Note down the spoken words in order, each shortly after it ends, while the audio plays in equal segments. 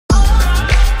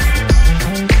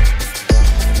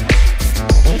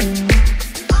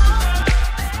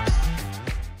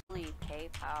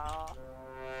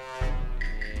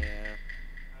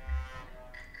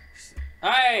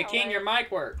King, your mic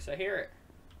works. I hear it.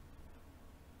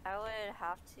 I would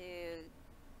have to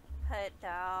put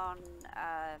down,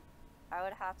 I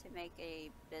would have to make a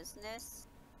business,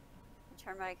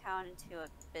 turn my account into a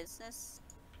business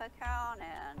account,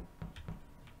 and,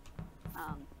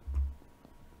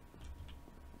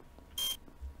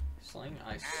 Sling,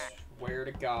 I swear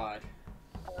to God.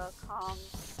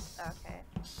 comms, okay.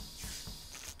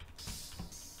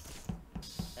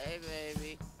 Hey,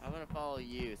 baby. I'm gonna follow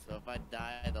you, so if I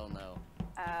die, they'll know.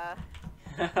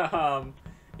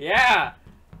 Yeah!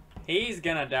 He's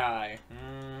gonna die.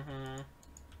 Mm-hmm.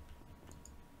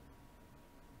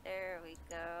 There we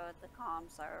go. The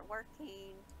comms are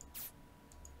working.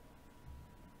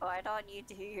 Why don't you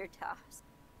do your task?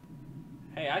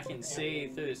 Hey, I can see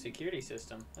through the security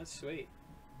system. That's sweet.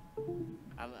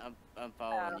 I'm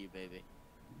following you, baby.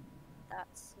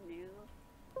 That's new.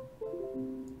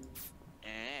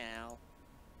 Ow.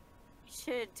 You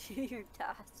should do your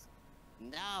task.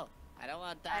 No, I don't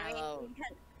want to die alone.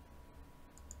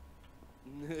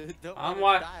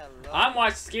 I'm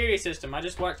watching security system. I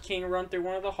just watched King run through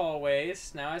one of the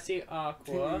hallways. Now I see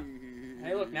Aqua.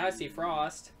 Hey, look, now I see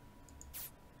Frost.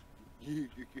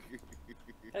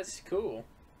 That's cool.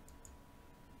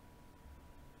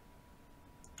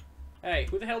 Hey,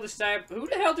 who the hell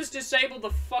just disabled the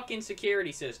fucking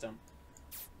security system?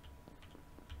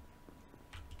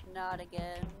 Not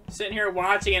again. Sitting here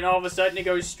watching and all of a sudden it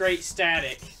goes straight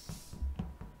static.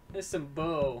 That's some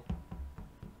bull.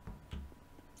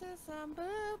 Just some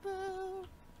boo-boo.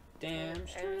 Damn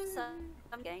There's some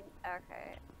gang.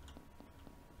 Okay.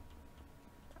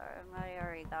 I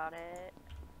already got it.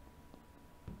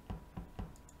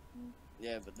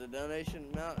 Yeah, but the donation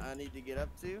amount I need to get up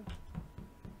to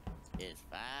is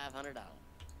 $500.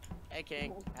 Hey,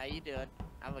 King, how you doing?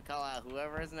 I'm gonna call out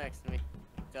whoever is next to me.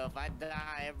 So if I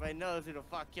die, everybody knows who the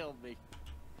fuck killed me.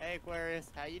 Hey, Aquarius,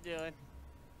 how you doing?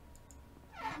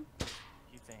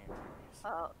 Keep saying Aquarius.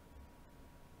 Oh.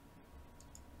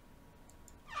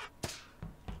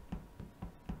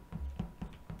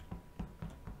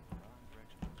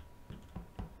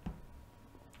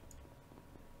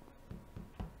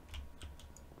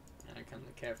 I come to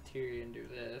the cafeteria and do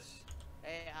this.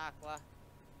 Hey, Aqua.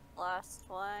 Last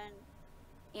one.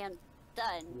 And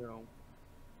done. No.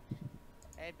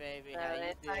 Hey, baby, So how you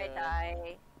if doing? I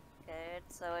die, good.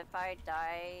 So if I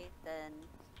die, then,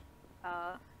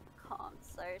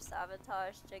 comms are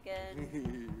sabotaged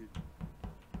again.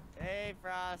 Hey,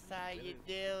 Frost, how you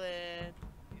doing?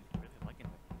 He's really liking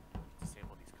to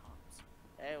disable these comms.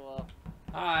 Hey, Wolf.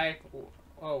 Hi.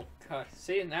 Oh, God.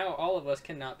 See, now all of us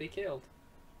cannot be killed.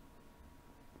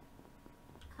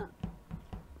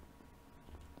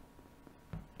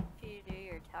 If you do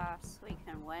your tasks, we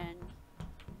can win.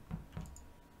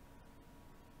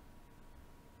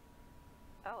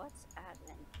 Oh, what's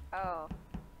admin? Oh.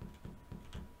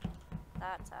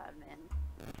 That's admin.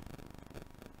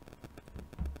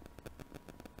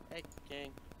 Hey,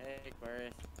 King. Hey,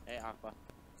 Aquarius. Hey, Aqua.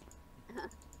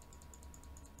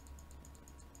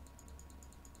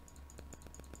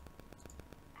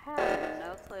 I have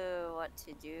no clue what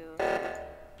to do.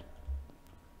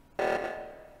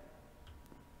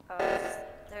 Oh,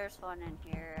 there's one in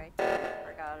here. I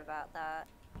forgot about that.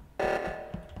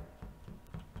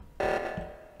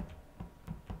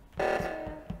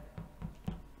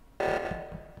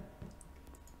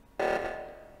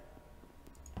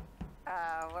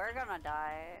 We're gonna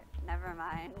die. Never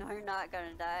mind. We're not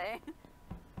gonna die.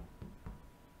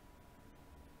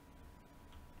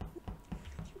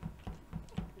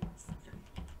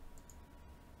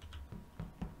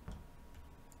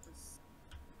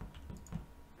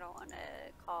 I don't want to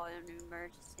call an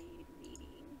emergency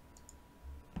meeting.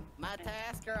 My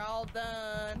tasks are all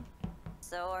done.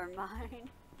 So are mine.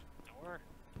 Or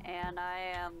And I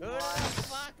am Who the lost.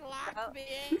 fuck locked Oh. me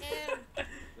in?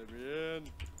 Let me in.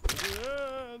 Let me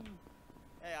in.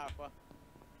 Hey, Aqua.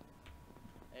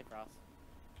 Hey, Frost.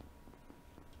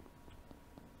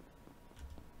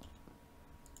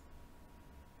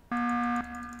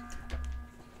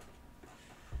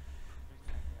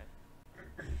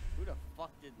 Who the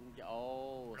fuck didn't get?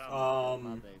 Oh, someone killed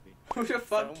my baby. Who the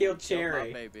fuck Someone killed My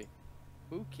Cherry? baby.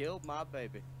 Who killed my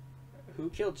baby? Who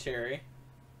killed Cherry?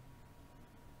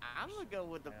 I'm gonna go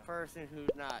with the person who's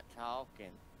not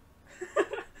talking.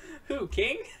 Who,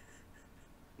 King?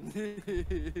 What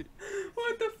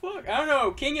the fuck? I don't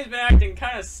know. King has been acting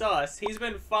kind of sus. He's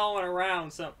been following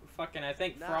around some fucking, I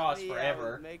think, Not Frost me, forever.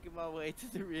 I was making my way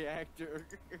to the reactor.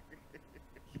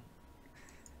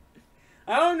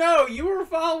 I don't know. You were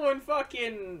following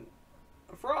fucking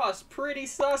Frost pretty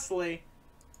susly.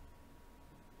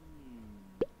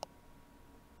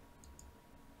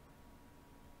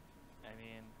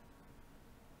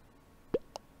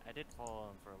 I did follow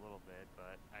him for a little bit,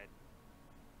 but I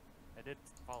did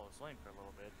follow Sling for a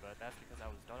little bit, but that's because I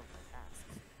was done with my tasks.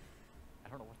 I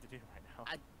don't know what to do right now.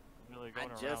 I'm really I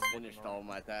going just around finished looking all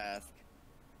my tasks.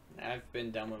 I've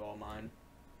been done with all mine.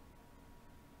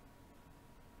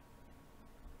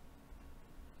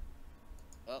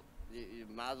 Well, you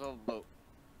might as well vote.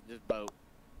 Just vote.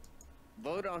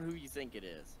 Vote on who you think it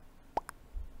is.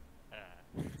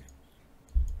 It's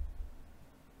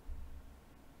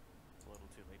a little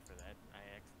too late for that.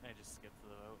 I just skipped the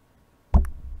vote.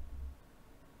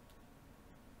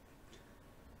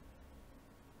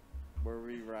 Were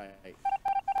we right? It's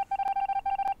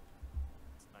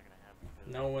not gonna happen.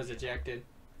 because No one was ejected.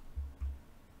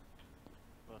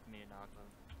 Both me and Aqua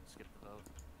skipped the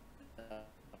vote.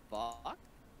 Fuck?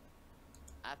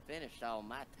 I finished all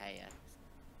my tasks.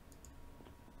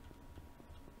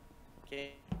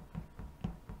 Okay.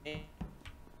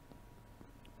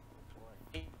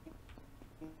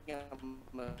 I'm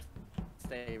gonna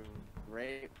stay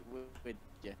right with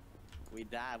you. We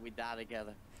die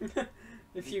together.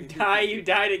 If you die, you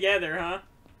die together, huh?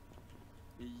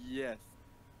 Yes.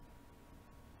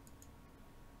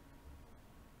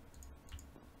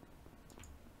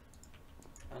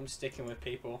 I'm sticking with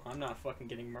people. I'm not fucking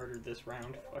getting murdered this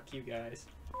round. Fuck you guys.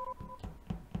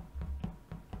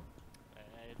 I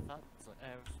thought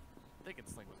I was thinking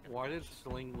Sling was gonna. Why did finish.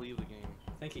 Sling leave the game?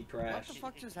 I think he What crashed. the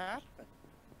fuck just happened?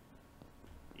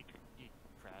 He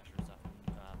crashed or something.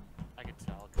 I could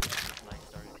tell because his leg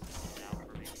started going out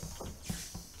for me.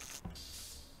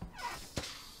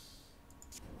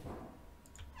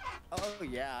 Oh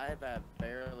yeah, I have had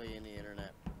barely any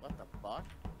internet. What the fuck?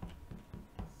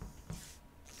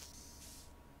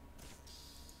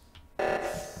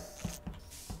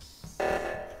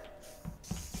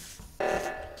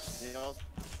 You know,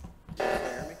 you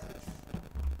hear me?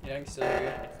 Yeah, I can still hear you.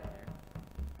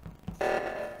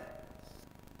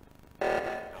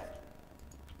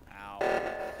 Ow.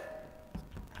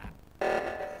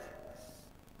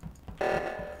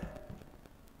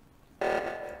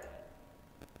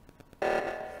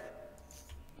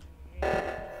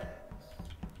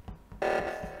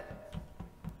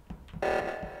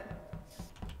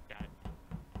 Got it.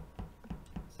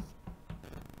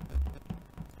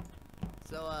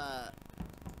 So,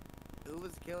 who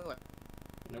was the killer?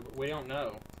 No, but we don't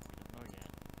know. Oh yeah.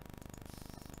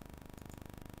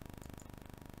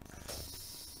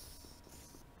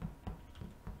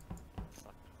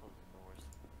 Fuck, closing doors.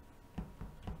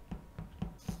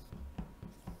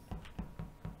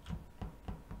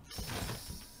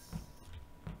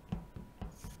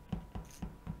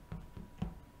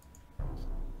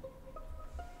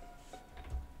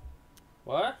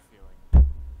 What? Feeling.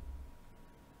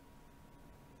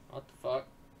 What the fuck?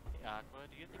 Hey, Aqua,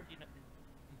 do you think you know?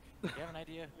 Do you have an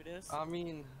idea who it is? I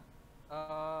mean,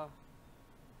 we're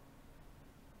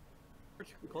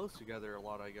too close together a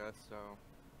lot, I guess. So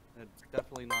it's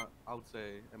definitely not. I would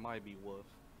say it might be Wolf.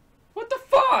 What the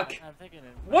fuck? I'm thinking.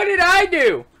 What did I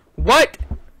do? What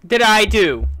did I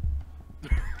do?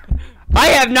 I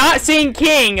have not seen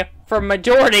King for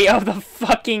majority of the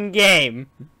fucking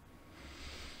game.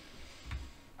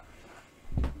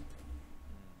 Likely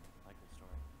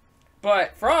story.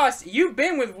 But Frost, you've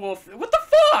been with Wolf. What the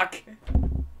fuck?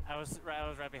 I was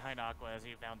right behind Aqua as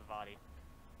he found the body.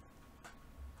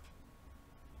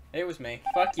 It was me.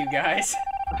 Fuck you guys.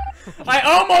 I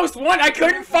almost won. I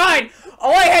couldn't find.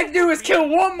 All I had to do was kill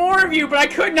one more of you, but I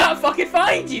could not fucking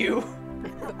find you.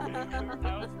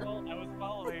 I was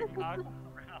following Aqua around.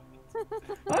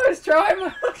 I was trying my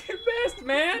fucking best,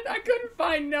 man. I couldn't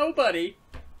find nobody.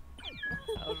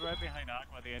 I was right behind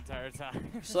Aqua the entire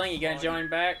time. Sling, you gonna join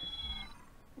back?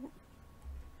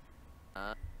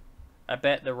 I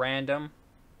bet the random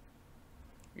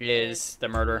is the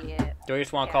murderer. Yeah, Do we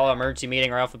just want to call an emergency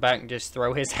meeting right off the bat and just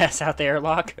throw his ass out the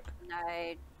airlock?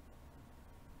 I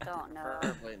don't know.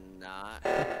 Probably not.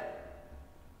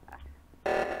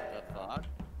 The fuck?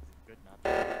 Good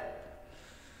enough.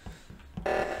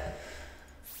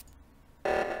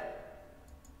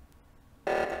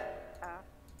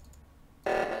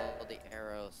 Follow the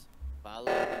arrows. Follow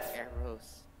the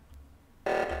arrows.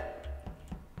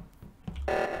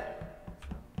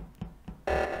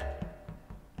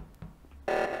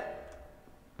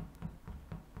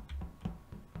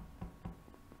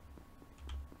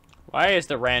 Why is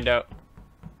the rando...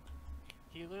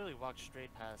 He literally walked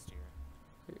straight past here.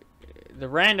 The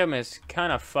random is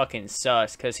kind of fucking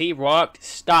sus, because he walked,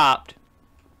 stopped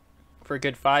for a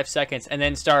good 5 seconds, and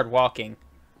then started walking.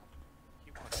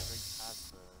 He walked straight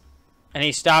past the. And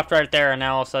he stopped right there, and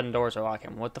now all of a sudden doors are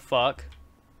locking. What the fuck?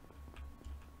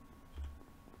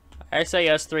 I say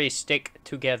us three stick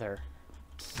together.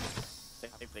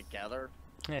 together.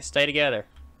 Yeah, stay together.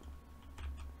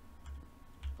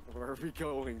 Where are we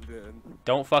going then?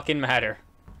 Don't fucking matter.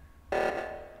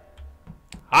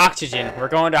 Oxygen. We're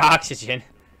going to oxygen.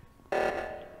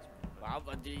 Wow,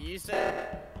 but you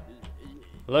said.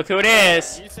 Look who it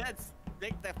is. You said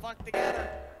stick the fuck together.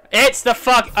 It's the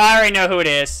fuck. I already know who it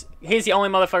is. He's the only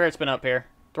motherfucker that's been up here.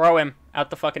 Throw him out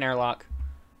the fucking airlock.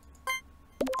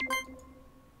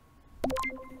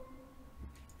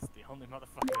 It's the only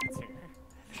motherfucker that's here.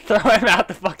 Throw him out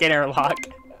the fucking airlock.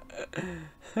 He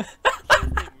was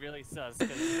being really sus.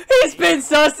 'Cause He's been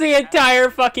sus the entire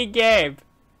fucking game.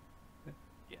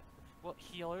 Yeah. Well,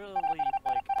 he literally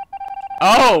like.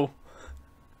 Oh.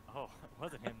 Oh, it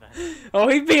wasn't him then. Oh,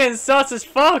 he's being sus as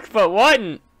fuck, but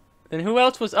wasn't. Then who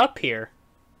else was up here?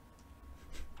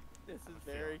 This is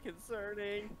very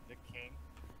concerning. The king.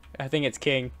 I think it's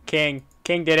King. King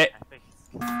did it. I think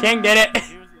he's. King did it.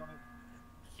 He was the only.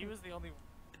 He was the only.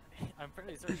 I'm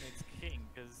pretty certain it's King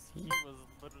because he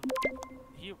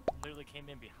literally came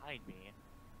in behind me,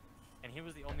 and he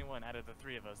was the only one out of the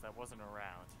three of us that wasn't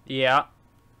around. Yeah.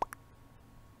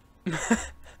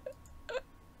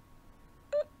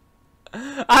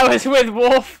 I was with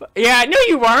Wolf. Yeah, no,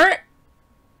 you weren't.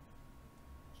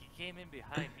 He came in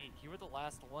behind me. You were the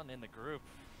last one in the group.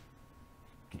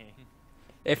 King.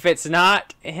 If it's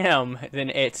not him, then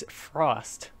it's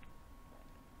Frost.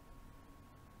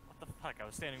 What the fuck? I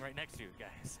was standing right next to you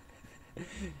guys.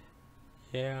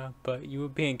 Yeah, but you were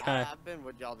being kind of. I've been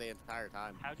with y'all the entire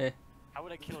time. How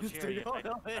would I kill Cherry if I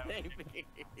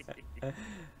didn't?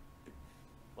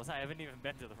 Plus, I haven't even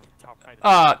been to the top right.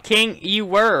 Of the King, you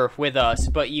were with us,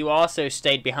 but you also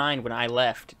stayed behind when I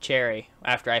left Cherry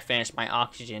after I finished my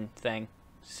oxygen thing.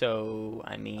 So,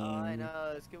 I mean... All I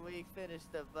know is, can we finish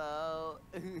the vote?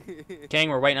 King,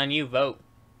 we're waiting on you. Vote.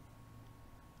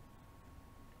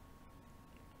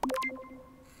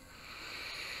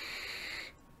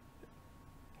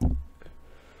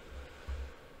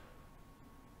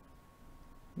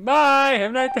 Bye!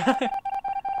 Have a nice time.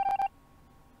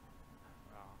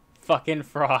 Fucking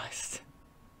Frost.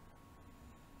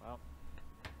 Well.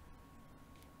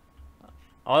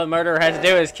 All the murderer has to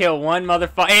do is kill one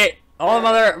motherfucker. All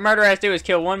the murderer has to do is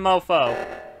kill one mofo.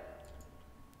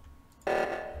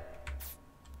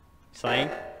 Slang,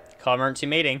 call emergency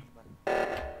meeting.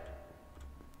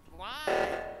 Why?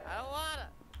 I don't wanna.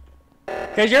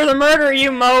 Cause you're the murderer, you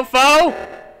mofo!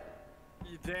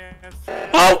 You damn straight.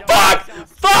 Oh fuck!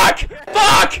 Fuck!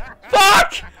 Fuck!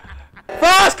 Fuck!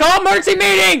 Frost, call emergency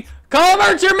meeting! Call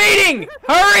emergency meeting!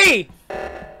 Hurry!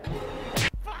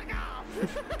 Fuck off!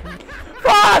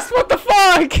 Frost, what the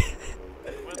fuck?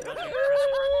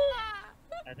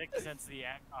 I think since the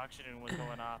oxygen was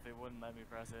going off, it wouldn't let me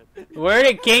press it. Where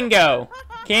did King go?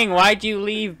 King, why'd you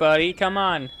leave, buddy? Come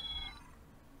on.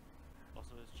 Also,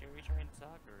 is Cherry trying to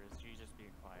talk, or is she just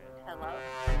being quiet? Hello?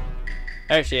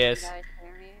 There she You is. guys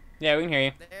hear me? Yeah, we can hear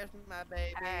you. There's my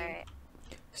baby. Alright.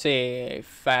 See,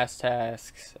 fast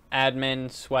tasks,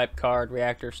 admin, swipe card,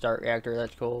 reactor, start reactor,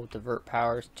 electrical, divert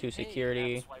powers to Hey, you have a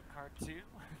security. swipe card too?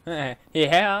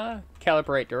 Yeah,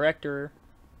 calibrate director,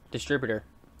 distributor.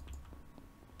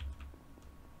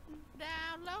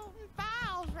 Downloading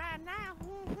files right now.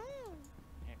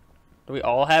 Do we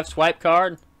all have swipe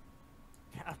card?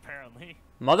 Apparently.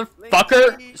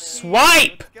 Motherfucker, Lady,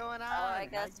 swipe! What's going on? Oh, I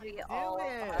guess How you we all doing?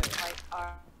 have like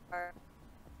our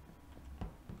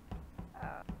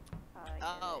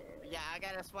Oh, yeah, I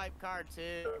got a swipe card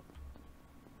too.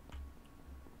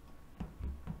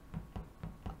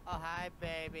 Oh, hi,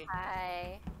 baby.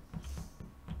 Hi.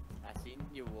 I seen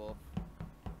you, Wolf.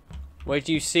 What'd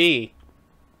you see?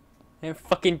 Didn't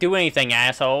fucking do anything,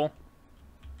 asshole.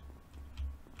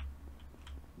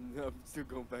 No, I'm still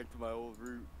going back to my old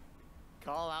route.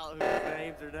 Call out whose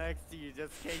names are next to you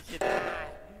just in case you die.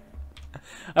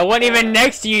 I wasn't even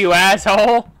next to you, you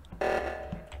asshole.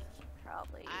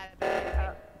 Probably. Hi, baby.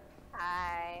 Oh,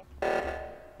 hi. 0,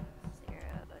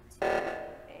 2,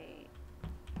 8,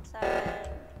 7.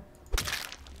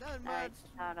 Nothing I much.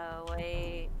 gotta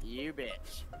wait. You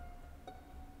bitch.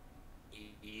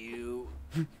 You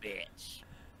bitch.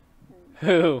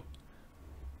 Who?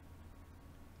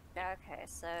 Okay,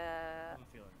 so I'm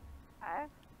feeling. I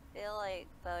feel like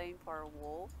voting for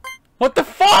Wolf. What the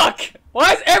fuck?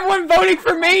 Why is everyone voting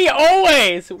for me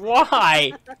always?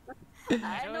 Why?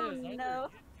 I don't know.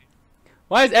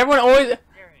 Why is everyone always...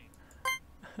 Cherry.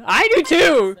 I do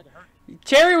too! Said her.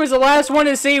 Cherry was the last one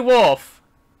to see Wolf.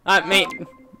 I mean,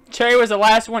 Cherry was the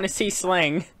last one to see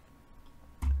Sling.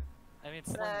 I mean,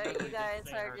 So Slim you literally did guys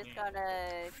say are her just name.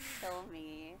 gonna kill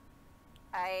me.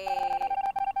 I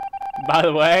By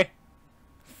the way,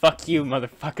 fuck you,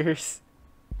 motherfuckers.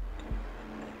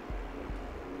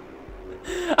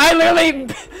 I literally.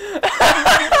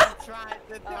 I'm trying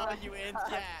to tell you in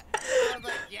chat. I was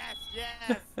like, yes,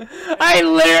 yes. I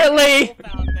literally.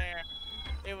 Wolf out there.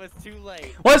 It was too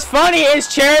late. What's funny is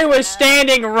Cherry was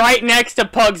standing right next to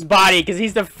Pug's body because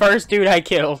he's the first dude I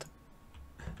killed.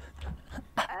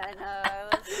 I know.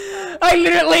 I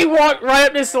literally walked right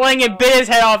up to Sling and bit his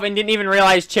head off and didn't even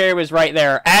realize Cherry was right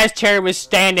there as Cherry was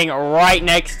standing right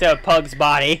next to Pug's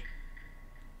body.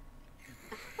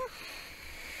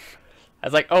 I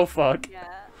was like, oh fuck.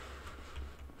 Yeah.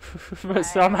 But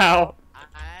somehow.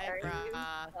 Are you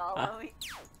following?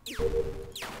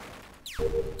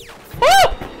 Where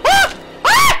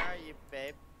are you,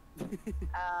 babe?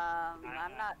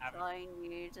 I'm not telling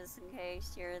you just in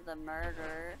case you're the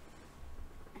murderer.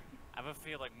 I have a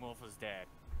feel like Wolf is dead.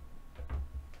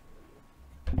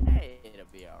 Hey, it'll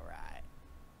be alright.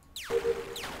 2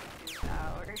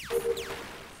 hours.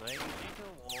 Slay the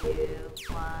Wolf.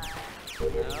 2, 1.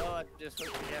 No, I just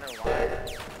hooked together wire.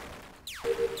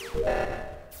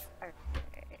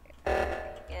 Okay.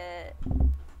 Get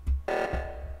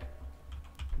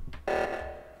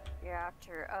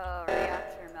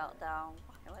reactor meltdown.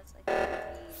 Why was I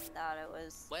thinking that it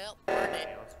was? Well, burn it.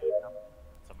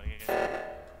 Somebody get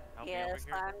help me over Yes,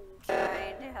 here. I'm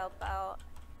trying to help out,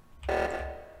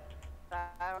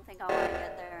 but I don't think I'll want to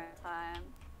get there in time.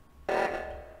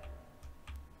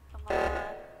 Come on.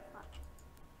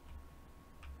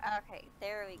 Okay,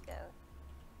 there we go.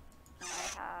 And I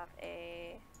have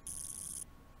a.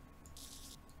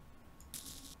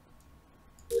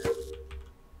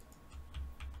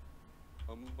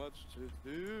 How much to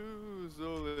do,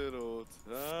 so little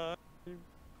time.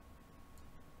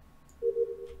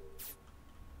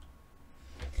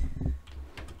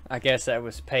 I guess that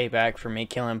was payback for me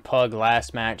killing Pug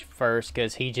last match first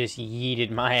because he just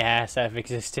yeeted my ass out of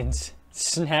existence.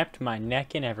 Snapped my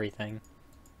neck and everything.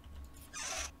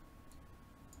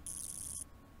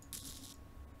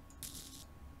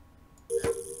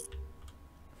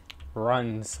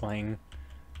 Run, Sling.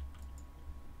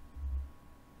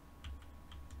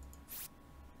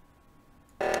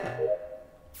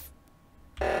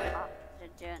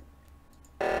 Oxygen.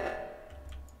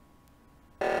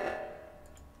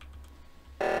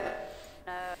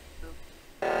 No,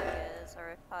 Pug is,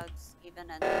 or if Pug's even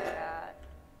in the chat.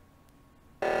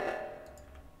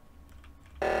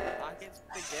 Pocket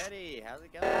spaghetti. How's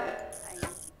it going?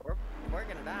 We're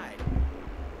gonna die.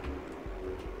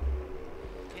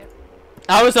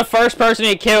 I was the first person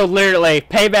he killed, literally.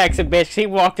 Payback's a bitch. He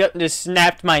walked up and just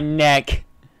snapped my neck.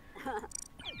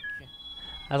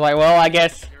 I was like, well, I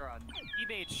guess. He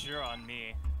made sure on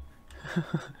me.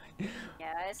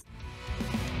 Yes.